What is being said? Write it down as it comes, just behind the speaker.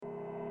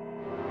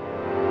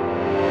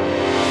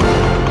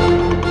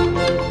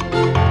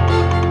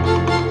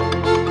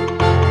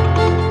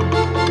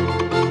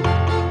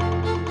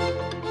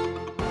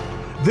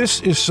This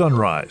is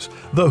Sunrise,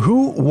 the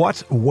who,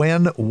 what,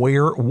 when,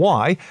 where,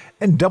 why,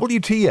 and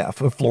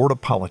WTF of Florida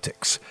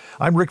politics.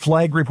 I'm Rick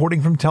Flagg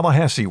reporting from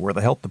Tallahassee, where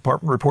the health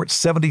department reports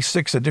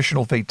 76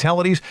 additional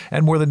fatalities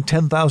and more than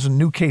 10,000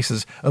 new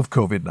cases of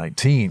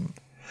COVID-19.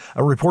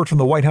 A report from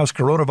the White House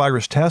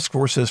Coronavirus Task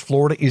Force says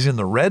Florida is in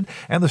the red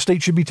and the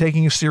state should be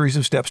taking a series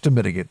of steps to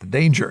mitigate the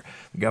danger.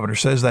 The governor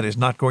says that is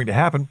not going to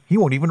happen. He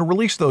won't even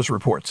release those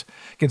reports.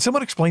 Can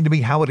someone explain to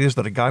me how it is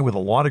that a guy with a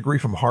law degree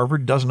from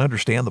Harvard doesn't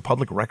understand the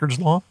public records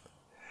law?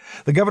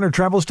 The governor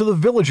travels to the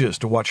villages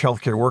to watch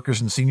healthcare workers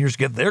and seniors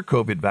get their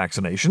COVID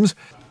vaccinations.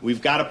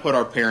 We've got to put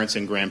our parents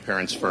and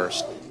grandparents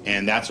first,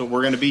 and that's what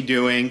we're going to be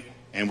doing,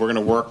 and we're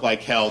going to work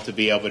like hell to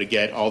be able to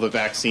get all the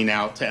vaccine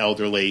out to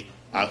elderly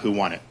who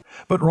want it.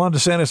 But Ron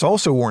DeSantis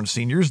also warned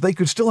seniors they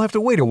could still have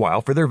to wait a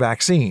while for their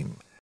vaccine.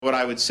 What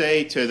I would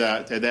say to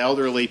the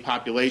elderly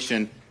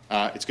population,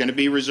 it's going to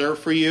be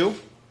reserved for you,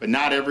 but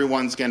not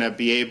everyone's going to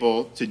be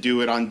able to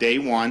do it on day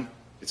one.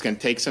 It's going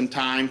to take some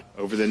time.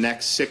 Over the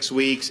next 6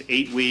 weeks,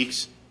 8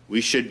 weeks,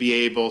 we should be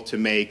able to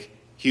make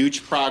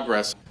huge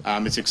progress.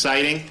 It's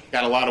exciting,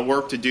 got a lot of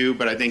work to do,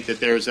 but I think that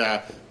there's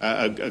a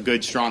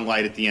good, strong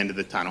light at the end of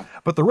the tunnel.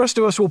 But the rest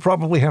of us will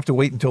probably have to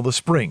wait until the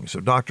spring, so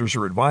doctors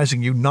are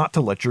advising you not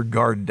to let your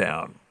guard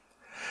down.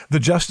 The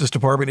Justice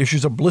Department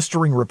issues a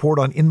blistering report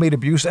on inmate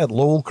abuse at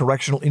Lowell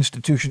Correctional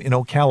Institution in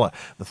Ocala.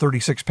 The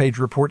 36-page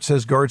report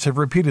says guards have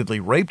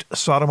repeatedly raped,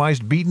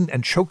 sodomized, beaten,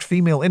 and choked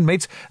female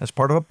inmates as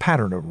part of a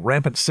pattern of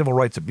rampant civil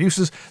rights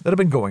abuses that have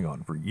been going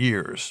on for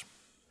years.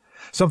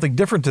 Something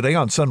different today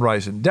on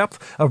Sunrise in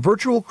Depth, a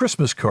virtual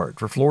Christmas card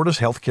for Florida's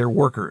healthcare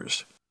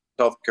workers.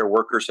 Healthcare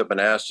workers have been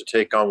asked to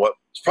take on what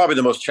is probably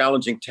the most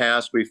challenging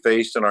task we've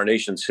faced in our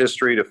nation's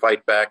history to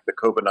fight back the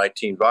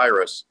COVID-19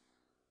 virus.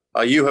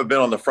 You have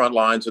been on the front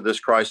lines of this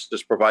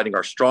crisis, providing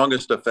our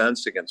strongest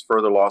defense against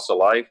further loss of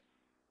life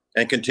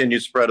and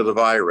continued spread of the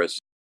virus.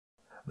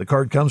 The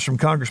card comes from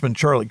Congressman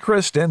Charlie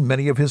Crist and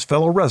many of his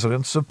fellow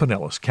residents of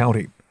Pinellas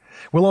County.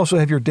 We'll also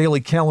have your daily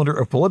calendar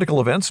of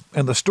political events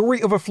and the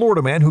story of a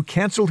Florida man who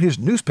canceled his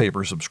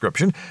newspaper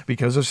subscription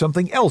because of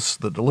something else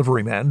the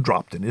delivery man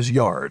dropped in his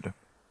yard.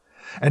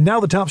 And now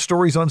the top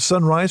stories on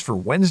Sunrise for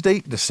Wednesday,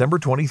 December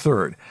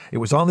 23rd. It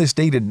was on this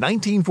date in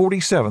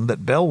 1947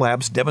 that Bell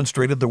Labs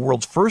demonstrated the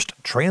world's first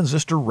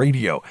transistor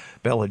radio.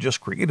 Bell had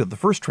just created the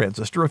first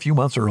transistor a few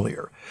months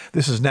earlier.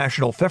 This is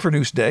National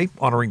Pfeffernuss Day,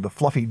 honoring the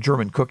fluffy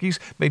German cookies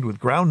made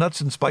with ground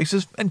nuts and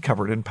spices and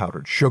covered in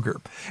powdered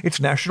sugar. It's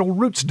National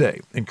Roots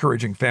Day,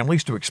 encouraging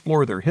families to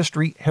explore their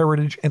history,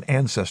 heritage, and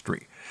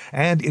ancestry.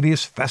 And it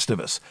is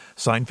Festivus.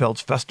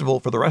 Seinfeld's Festival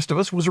for the Rest of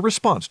Us was a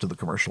response to the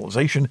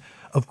commercialization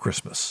of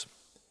Christmas.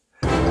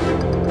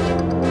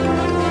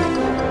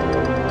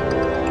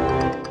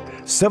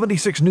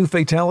 76 new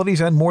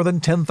fatalities and more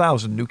than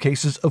 10,000 new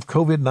cases of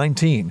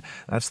COVID-19.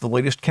 That's the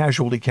latest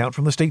casualty count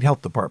from the state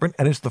health department,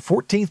 and it's the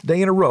 14th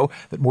day in a row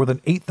that more than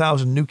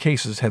 8,000 new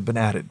cases have been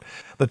added.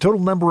 The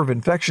total number of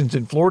infections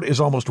in Florida is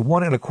almost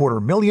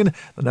 1.25 million.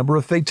 The number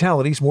of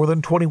fatalities more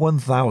than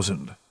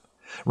 21,000.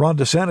 Ron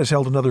DeSantis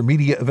held another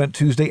media event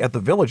Tuesday at the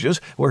Villages,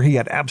 where he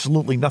had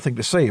absolutely nothing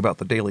to say about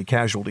the daily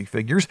casualty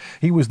figures.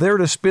 He was there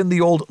to spin the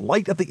old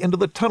light at the end of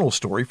the tunnel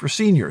story for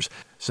seniors,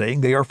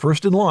 saying they are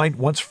first in line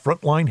once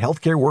frontline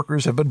healthcare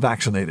workers have been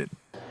vaccinated.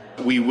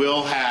 We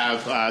will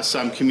have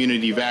some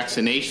community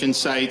vaccination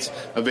sites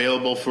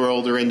available for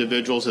older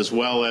individuals, as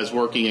well as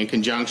working in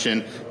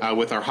conjunction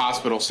with our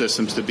hospital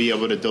systems to be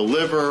able to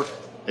deliver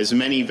as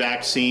many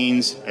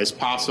vaccines as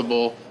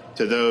possible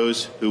to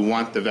those who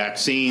want the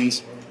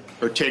vaccines,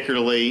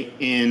 particularly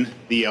in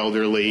the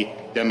elderly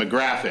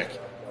demographic.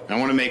 I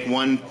want to make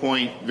one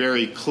point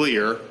very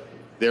clear.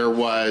 There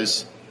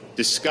was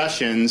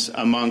discussions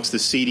amongst the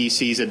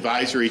CDC's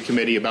advisory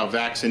committee about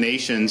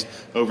vaccinations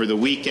over the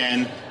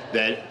weekend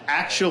that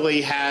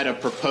actually had a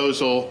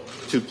proposal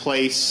to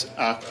place,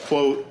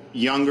 quote,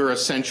 younger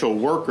essential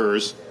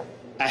workers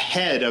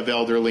ahead of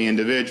elderly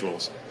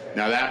individuals.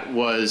 Now that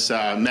was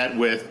met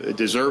with,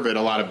 deserved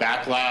a lot of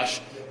backlash.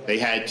 They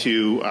had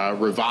to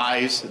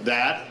revise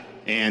that.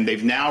 And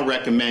they've now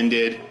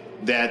recommended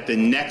that the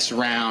next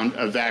round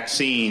of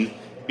vaccine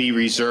be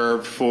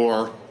reserved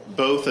for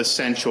both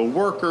essential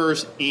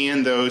workers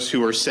and those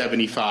who are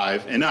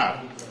 75 and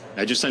up.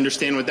 Now, just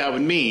understand what that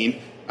would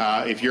mean.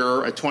 If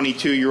you're a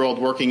 22-year-old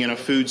working in a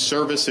food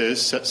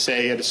services,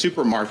 say at a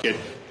supermarket,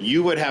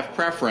 you would have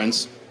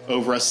preference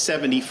over a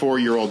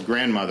 74-year-old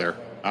grandmother.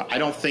 I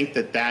don't think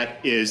that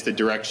that is the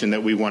direction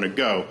that we want to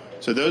go.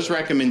 So those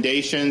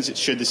recommendations,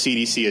 should the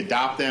CDC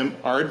adopt them,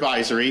 are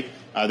advisory.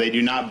 They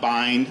do not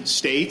bind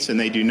states, and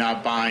they do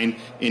not bind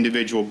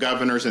individual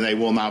governors, and they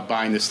will not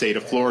bind the state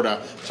of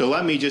Florida. So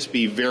let me just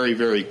be very,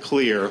 very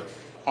clear.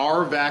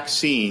 Our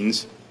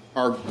vaccines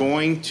are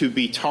going to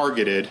be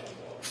targeted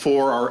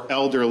for our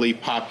elderly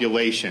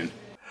population.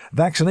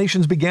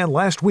 Vaccinations began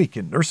last week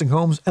in nursing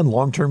homes and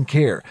long-term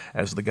care,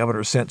 as the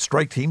governor sent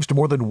strike teams to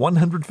more than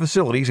 100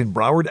 facilities in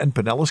Broward and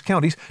Pinellas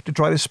counties to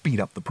try to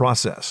speed up the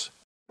process.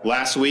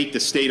 Last week, the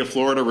state of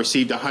Florida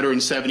received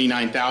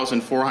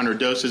 179,400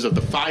 doses of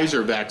the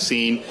Pfizer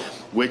vaccine,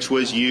 which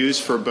was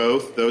used for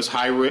both those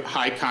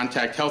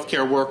high-contact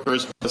healthcare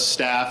workers,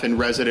 staff, and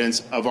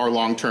residents of our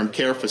long-term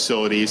care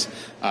facilities.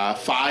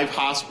 5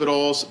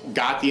 hospitals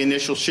got the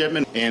initial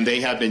shipment, and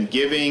they have been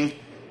giving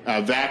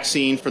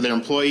vaccine for their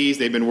employees.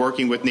 They've been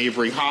working with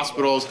neighboring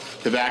hospitals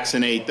to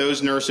vaccinate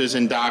those nurses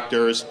and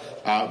doctors.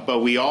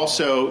 But we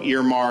also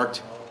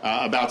earmarked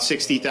about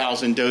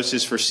 60,000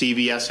 doses for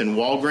CVS and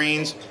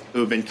Walgreens, who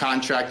have been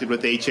contracted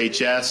with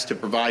HHS to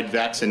provide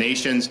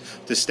vaccinations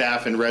to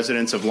staff and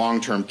residents of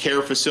long-term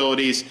care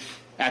facilities.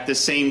 At the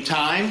same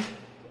time,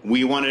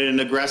 we wanted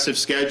an aggressive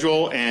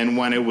schedule, and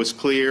when it was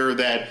clear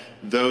that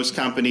those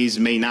companies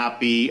may not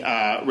be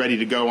ready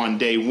to go on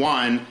day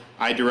one,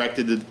 I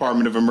directed the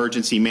Department of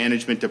Emergency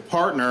Management to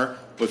partner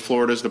with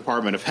Florida's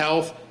Department of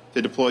Health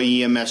to deploy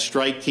EMS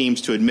strike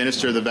teams to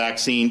administer the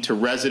vaccine to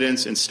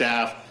residents and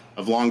staff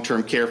of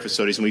long-term care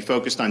facilities. And we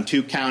focused on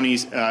 2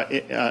 counties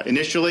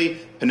initially,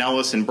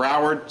 Pinellas and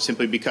Broward,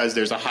 simply because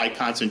there's a high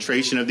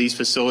concentration of these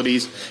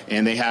facilities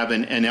and they have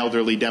an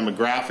elderly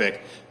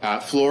demographic.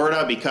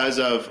 Florida, because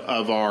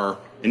of our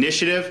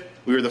initiative,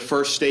 we were the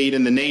first state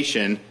in the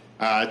nation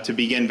to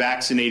begin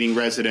vaccinating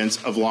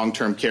residents of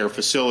long-term care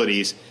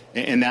facilities,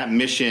 and that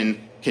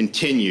mission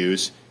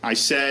continues. I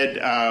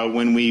said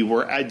when we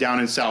were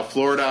down in South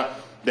Florida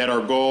that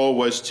our goal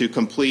was to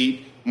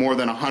complete more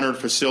than 100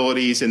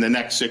 facilities in the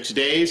next 6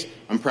 days.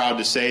 I'm proud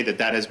to say that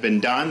that has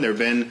been done. There have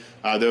been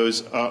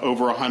those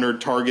over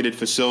 100 targeted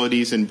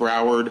facilities in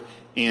Broward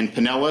and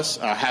Pinellas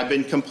have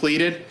been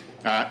completed,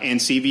 and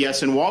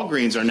CVS and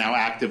Walgreens are now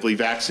actively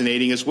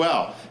vaccinating as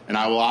well. And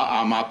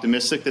I'm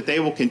optimistic that they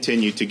will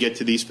continue to get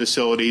to these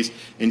facilities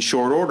in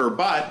short order.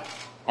 But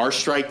our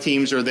strike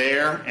teams are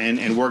there,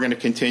 and we're going to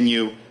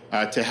continue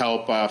to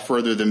help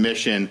further the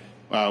mission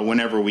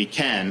whenever we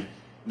can.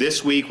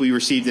 This week, we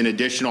received an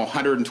additional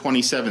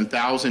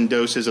 127,000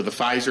 doses of the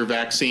Pfizer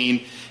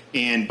vaccine,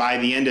 and by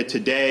the end of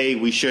today,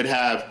 we should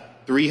have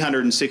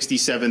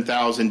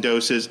 367,000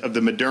 doses of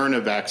the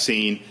Moderna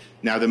vaccine.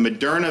 Now, the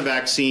Moderna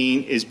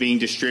vaccine is being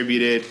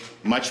distributed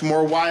much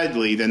more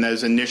widely than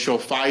those initial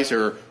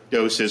Pfizer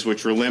doses,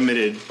 which were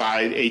limited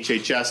by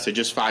HHS to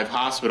just 5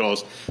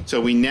 hospitals. So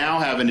we now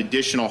have an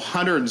additional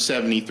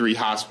 173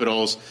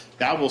 hospitals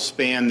that will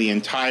span the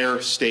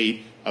entire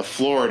state of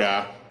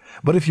Florida.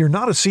 But if you're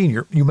not a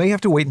senior, you may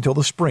have to wait until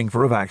the spring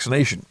for a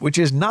vaccination, which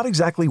is not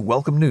exactly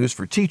welcome news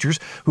for teachers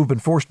who've been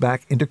forced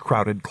back into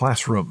crowded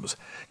classrooms.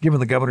 Given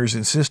the governor's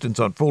insistence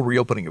on full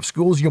reopening of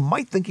schools, you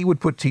might think he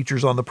would put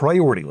teachers on the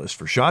priority list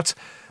for shots,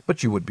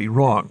 but you would be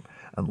wrong.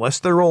 Unless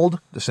they're old,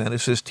 DeSantis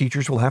says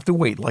teachers will have to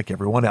wait like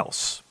everyone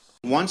else.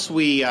 Once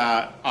we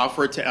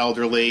offer it to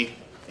elderly,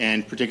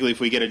 and particularly if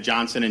we get a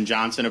Johnson &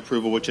 Johnson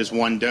approval, which is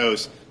 1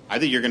 dose, I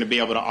think you're going to be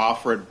able to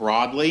offer it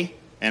broadly.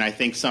 And I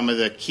think some of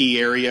the key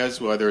areas,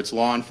 whether it's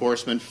law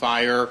enforcement,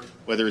 fire,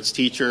 whether it's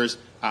teachers,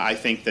 I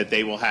think that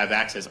they will have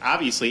access.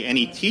 Obviously,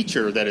 any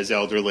teacher that is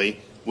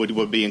elderly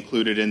would be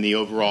included in the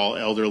overall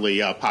elderly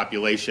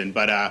population.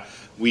 But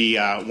we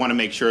want to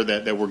make sure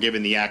that we're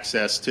giving the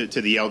access to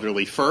the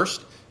elderly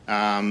first.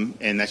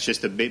 And that's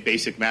just a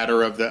basic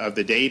matter of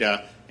the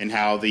data and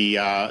how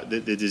the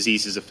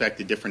disease has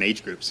affected different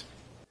age groups.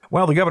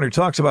 While the governor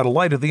talks about a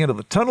light at the end of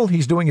the tunnel,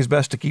 he's doing his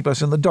best to keep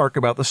us in the dark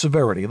about the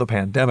severity of the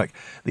pandemic.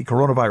 The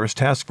coronavirus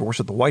task force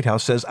at the White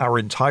House says our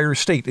entire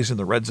state is in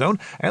the red zone,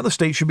 and the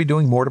state should be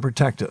doing more to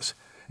protect us.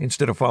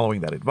 Instead of following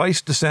that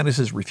advice, DeSantis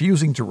is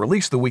refusing to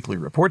release the weekly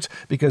reports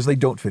because they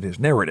don't fit his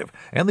narrative,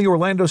 and the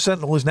Orlando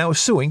Sentinel is now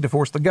suing to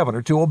force the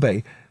governor to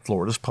obey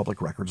Florida's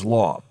public records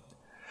law.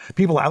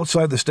 People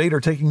outside the state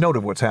are taking note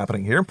of what's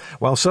happening here.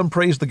 While some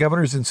praise the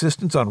governor's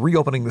insistence on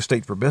reopening the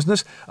state for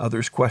business,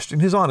 others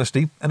question his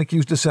honesty and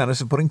accuse DeSantis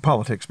of putting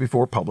politics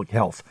before public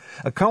health.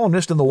 A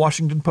columnist in the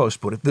Washington Post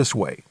put it this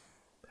way: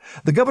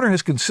 the governor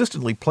has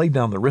consistently played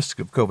down the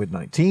risks of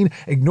COVID-19,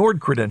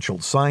 ignored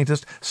credentialed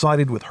scientists,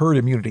 sided with herd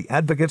immunity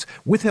advocates,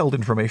 withheld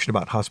information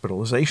about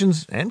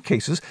hospitalizations and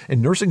cases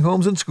in nursing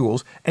homes and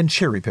schools, and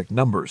cherry-picked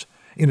numbers.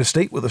 In a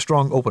state with a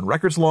strong open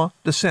records law,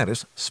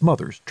 DeSantis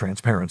smothers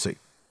transparency.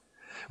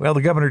 Well,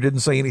 the governor didn't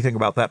say anything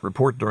about that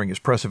report during his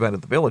press event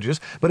at the Villages,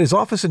 but his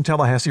office in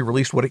Tallahassee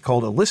released what it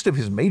called a list of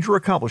his major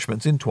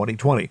accomplishments in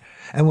 2020.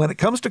 And when it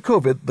comes to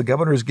COVID, the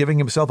governor is giving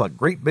himself a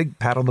great big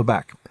pat on the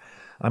back.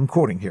 I'm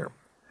quoting here.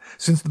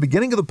 Since the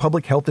beginning of the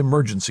public health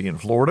emergency in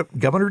Florida,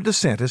 Governor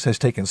DeSantis has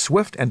taken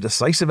swift and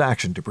decisive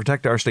action to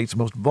protect our state's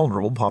most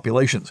vulnerable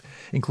populations,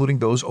 including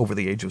those over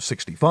the age of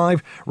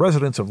 65,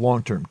 residents of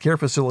long-term care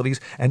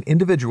facilities, and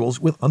individuals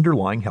with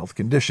underlying health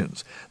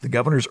conditions. The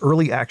governor's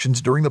early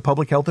actions during the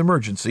public health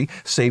emergency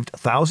saved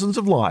thousands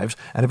of lives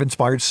and have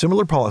inspired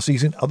similar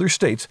policies in other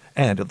states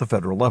and at the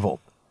federal level.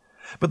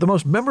 But the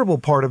most memorable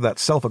part of that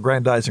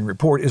self-aggrandizing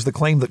report is the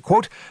claim that,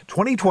 quote,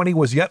 2020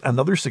 was yet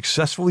another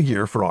successful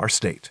year for our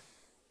state.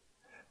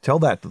 Tell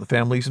that to the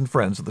families and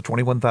friends of the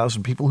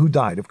 21,000 people who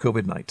died of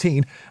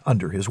COVID-19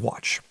 under his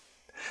watch.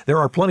 There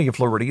are plenty of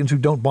Floridians who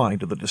don't buy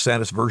into the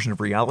DeSantis version of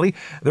reality.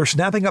 They're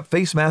snapping up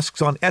face masks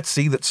on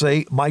Etsy that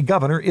say, "My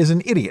governor is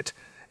an idiot."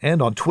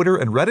 And on Twitter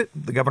and Reddit,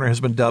 the governor has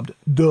been dubbed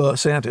Duh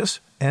Santis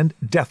and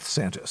Death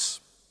Santis.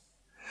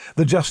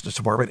 The Justice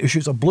Department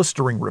issues a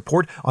blistering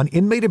report on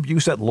inmate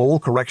abuse at Lowell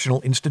Correctional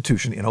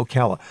Institution in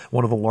Ocala,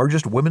 one of the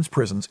largest women's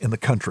prisons in the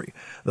country.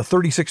 The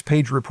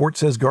 36-page report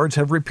says guards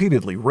have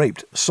repeatedly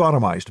raped,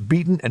 sodomized,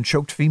 beaten, and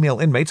choked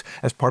female inmates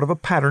as part of a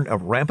pattern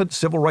of rampant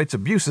civil rights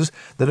abuses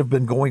that have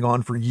been going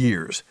on for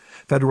years.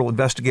 Federal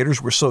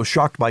investigators were so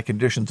shocked by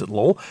conditions at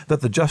Lowell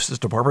that the Justice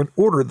Department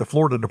ordered the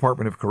Florida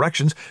Department of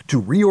Corrections to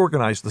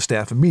reorganize the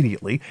staff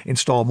immediately,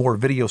 install more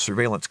video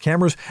surveillance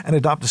cameras, and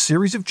adopt a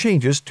series of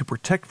changes to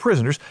protect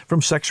prisoners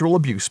from sexual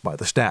abuse by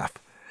the staff.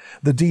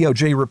 The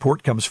DOJ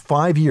report comes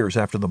 5 years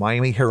after the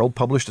Miami Herald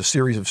published a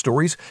series of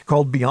stories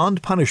called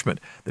Beyond Punishment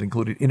that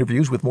included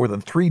interviews with more than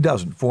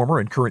 36 former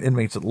and current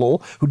inmates at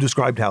Lowell who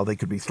described how they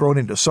could be thrown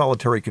into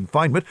solitary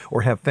confinement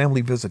or have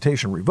family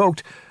visitation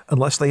revoked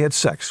unless they had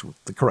sex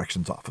with the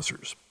corrections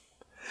officers.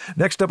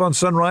 Next up on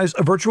Sunrise,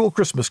 a virtual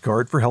Christmas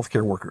card for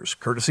healthcare workers,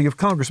 courtesy of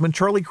Congressman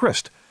Charlie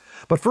Crist.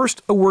 But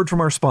first, a word from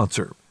our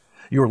sponsor.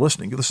 You're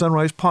listening to the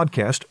Sunrise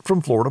Podcast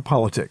from Florida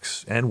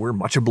Politics, and we're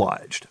much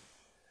obliged.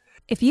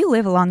 If you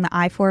live along the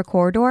I-4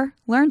 corridor,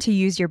 learn to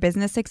use your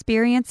business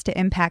experience to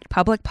impact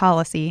public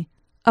policy.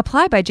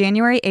 Apply by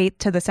January 8th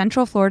to the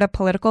Central Florida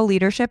Political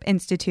Leadership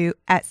Institute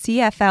at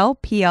cflpli.org.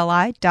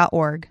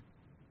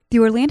 The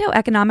Orlando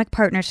Economic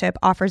Partnership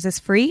offers this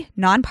free,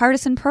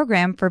 nonpartisan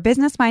program for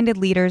business-minded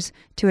leaders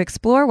to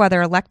explore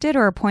whether elected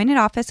or appointed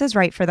office is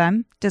right for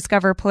them,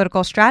 discover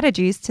political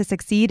strategies to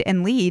succeed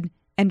and lead,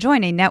 and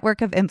join a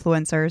network of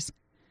influencers.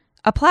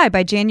 Apply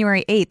by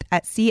January 8th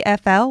at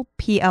cflpli.org.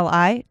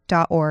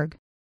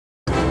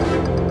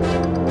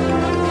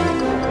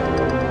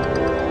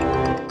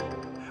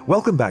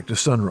 Welcome back to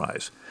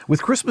Sunrise.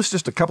 With Christmas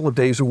just a couple of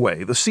days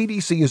away, the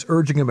CDC is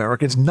urging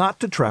Americans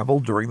not to travel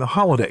during the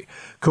holiday.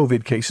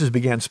 COVID cases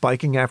began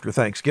spiking after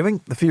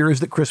Thanksgiving. The fear is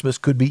that Christmas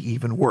could be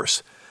even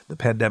worse. The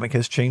pandemic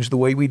has changed the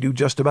way we do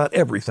just about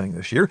everything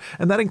this year,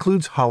 and that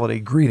includes holiday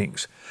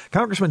greetings.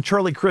 Congressman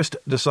Charlie Crist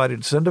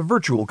decided to send a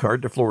virtual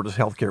card to Florida's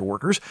healthcare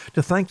workers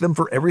to thank them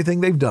for everything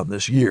they've done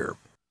this year.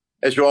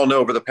 As you all know,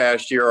 over the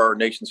past year, our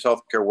nation's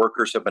healthcare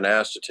workers have been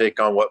asked to take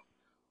on what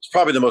is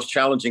probably the most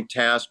challenging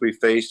task we've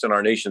faced in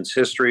our nation's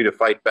history to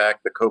fight back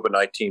the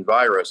COVID-19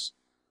 virus.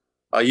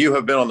 You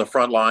have been on the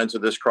front lines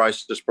of this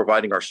crisis,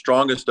 providing our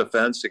strongest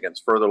defense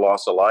against further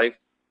loss of life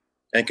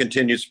and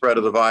continued spread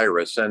of the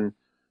virus. And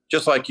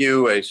just like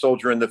you, a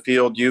soldier in the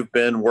field, you've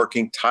been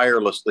working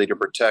tirelessly to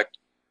protect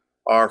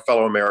our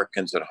fellow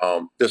Americans at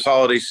home. This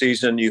holiday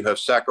season, you have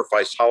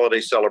sacrificed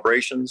holiday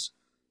celebrations,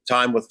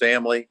 time with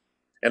family,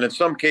 and in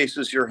some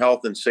cases, your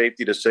health and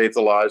safety to save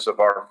the lives of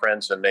our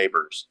friends and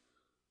neighbors.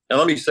 And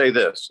let me say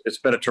this, it's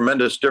been a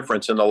tremendous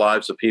difference in the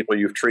lives of people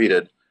you've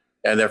treated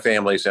and their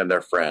families and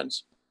their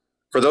friends.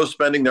 For those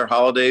spending their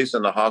holidays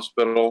in the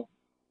hospital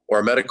or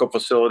a medical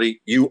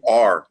facility, you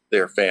are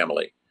their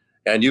family,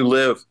 and you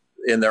live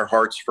in their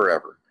hearts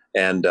forever.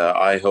 And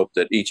I hope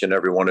that each and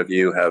every one of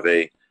you have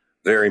a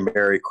very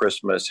Merry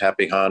Christmas,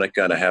 Happy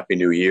Hanukkah, and a Happy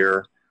New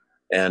Year.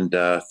 And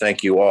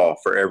thank you all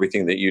for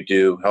everything that you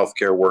do,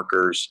 healthcare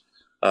workers,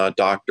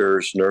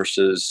 doctors,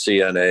 nurses,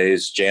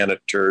 CNAs,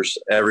 janitors,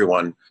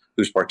 everyone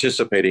who's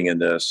participating in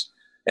this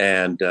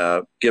and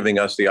giving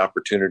us the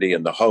opportunity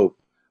and the hope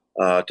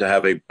to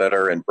have a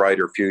better and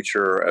brighter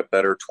future, a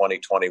better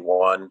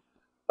 2021,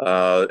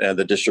 and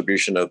the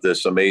distribution of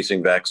this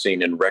amazing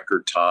vaccine in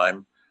record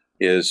time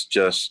is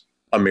just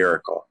a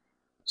miracle.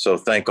 So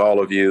thank all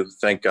of you.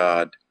 Thank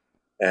God.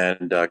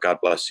 And God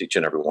bless each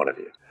and every one of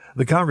you.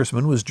 The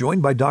congressman was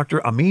joined by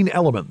Dr. Amin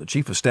Element, the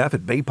chief of staff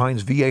at Bay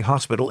Pines VA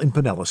Hospital in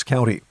Pinellas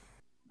County.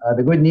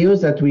 The good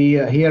news that we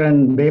here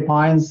in Bay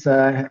Pines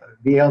VA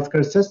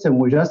healthcare system,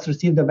 we just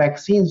received the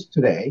vaccines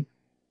today.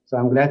 So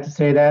I'm glad to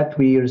say that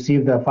we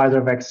received the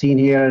Pfizer vaccine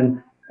here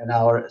in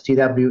our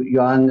CW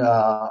Young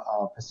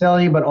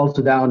facility, but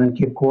also down in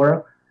Cape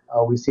Coral.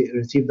 We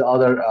received the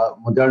other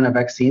Moderna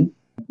vaccine.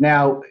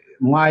 Now,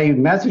 my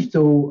message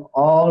to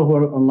all who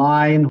are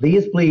online,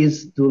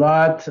 please do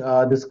not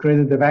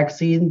discredit the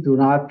vaccine. Do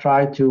not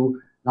try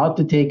not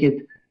to take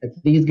it. At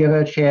least give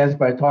it a chance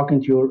by talking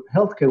to your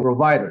healthcare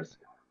providers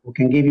who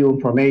can give you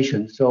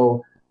information.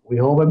 So we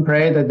hope and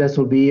pray that this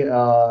will be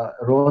a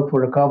road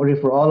for recovery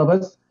for all of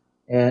us.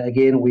 And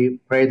again, we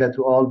pray that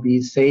you all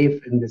be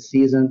safe in this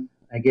season.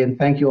 Again,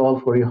 thank you all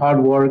for your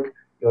hard work,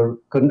 your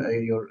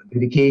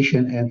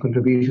dedication and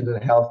contribution to the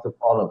health of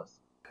all of us.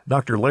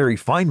 Dr. Larry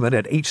Feynman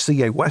at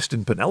HCA West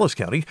in Pinellas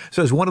County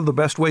says one of the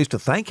best ways to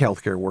thank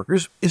healthcare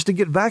workers is to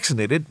get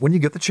vaccinated when you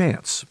get the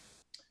chance.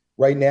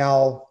 Right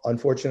now,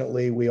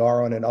 unfortunately, we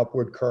are on an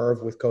upward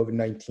curve with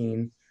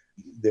COVID-19.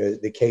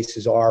 The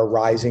cases are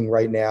rising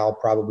right now,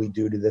 probably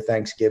due to the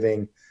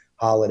Thanksgiving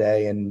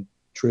holiday, and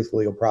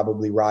truthfully will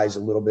probably rise a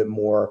little bit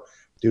more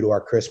due to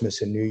our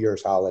Christmas and New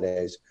Year's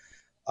holidays.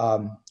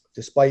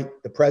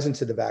 Despite the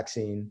presence of the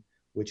vaccine,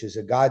 which is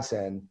a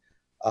godsend,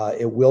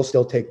 it will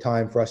still take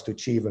time for us to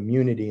achieve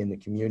immunity in the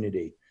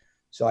community.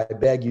 So I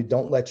beg you,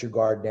 don't let your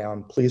guard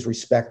down. Please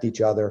respect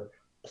each other.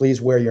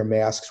 Please wear your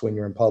masks when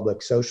you're in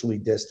public, socially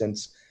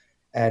distance,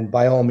 And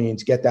by all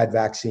means, get that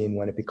vaccine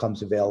when it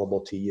becomes available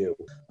to you.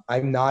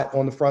 I'm not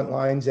on the front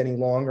lines any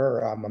longer.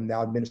 I'm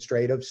now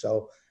administrative,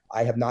 so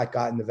I have not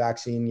gotten the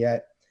vaccine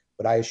yet.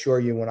 But I assure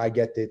you, when I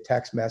get the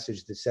text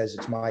message that says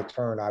it's my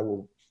turn, I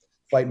will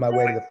fight my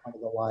way to the front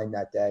of the line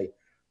that day.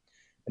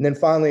 And then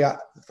finally,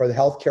 for the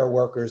healthcare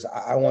workers,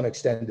 I want to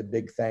extend a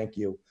big thank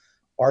you.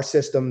 Our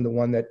system, the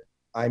one that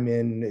I'm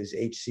in, is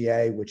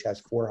HCA, which has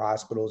 4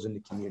 hospitals in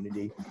the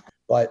community.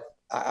 But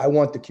I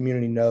want the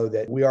community to know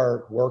that we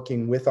are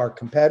working with our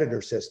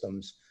competitor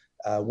systems.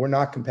 We're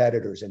not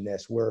competitors in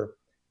this. We're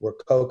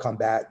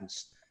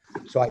co-combatants.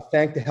 So I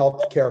thank the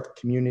healthcare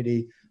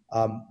community.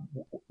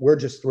 We're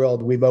just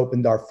thrilled. We've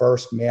opened our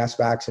first mass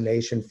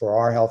vaccination for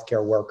our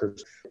healthcare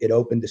workers. It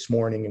opened this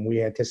morning, and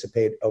we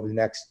anticipate over the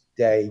next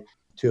day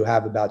to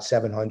have about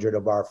 700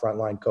 of our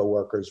frontline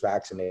coworkers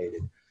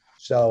vaccinated.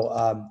 So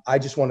I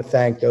just want to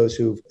thank those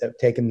who've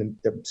taken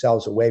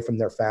themselves away from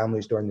their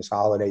families during this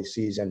holiday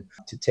season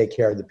to take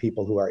care of the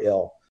people who are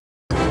ill.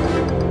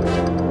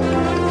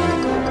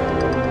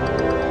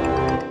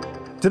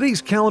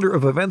 Today's calendar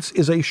of events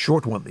is a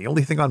short one. The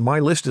only thing on my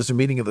list is a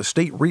meeting of the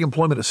State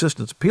Reemployment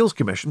Assistance Appeals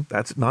Commission.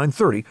 That's at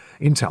 9:30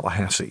 in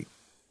Tallahassee.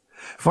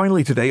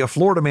 Finally today, a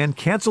Florida man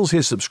cancels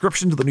his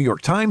subscription to the New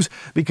York Times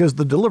because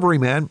the delivery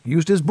man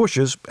used his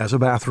bushes as a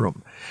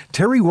bathroom.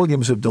 Terry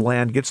Williams of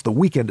DeLand gets the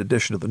weekend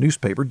edition of the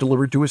newspaper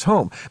delivered to his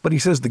home, but he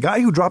says the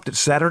guy who dropped it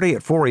Saturday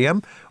at 4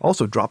 a.m.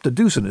 also dropped a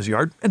deuce in his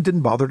yard and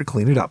didn't bother to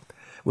clean it up.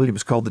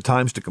 Williams called the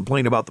Times to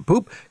complain about the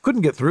poop,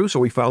 couldn't get through,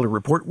 so he filed a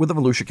report with the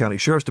Volusia County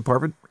Sheriff's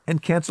Department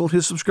and canceled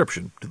his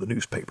subscription to the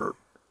newspaper.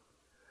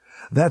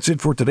 That's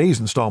it for today's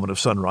installment of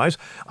Sunrise.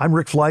 I'm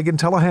Rick Flagg in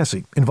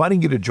Tallahassee,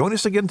 inviting you to join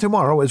us again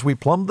tomorrow as we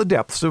plumb the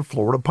depths of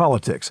Florida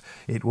politics.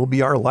 It will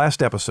be our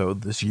last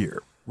episode this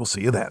year. We'll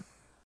see you then.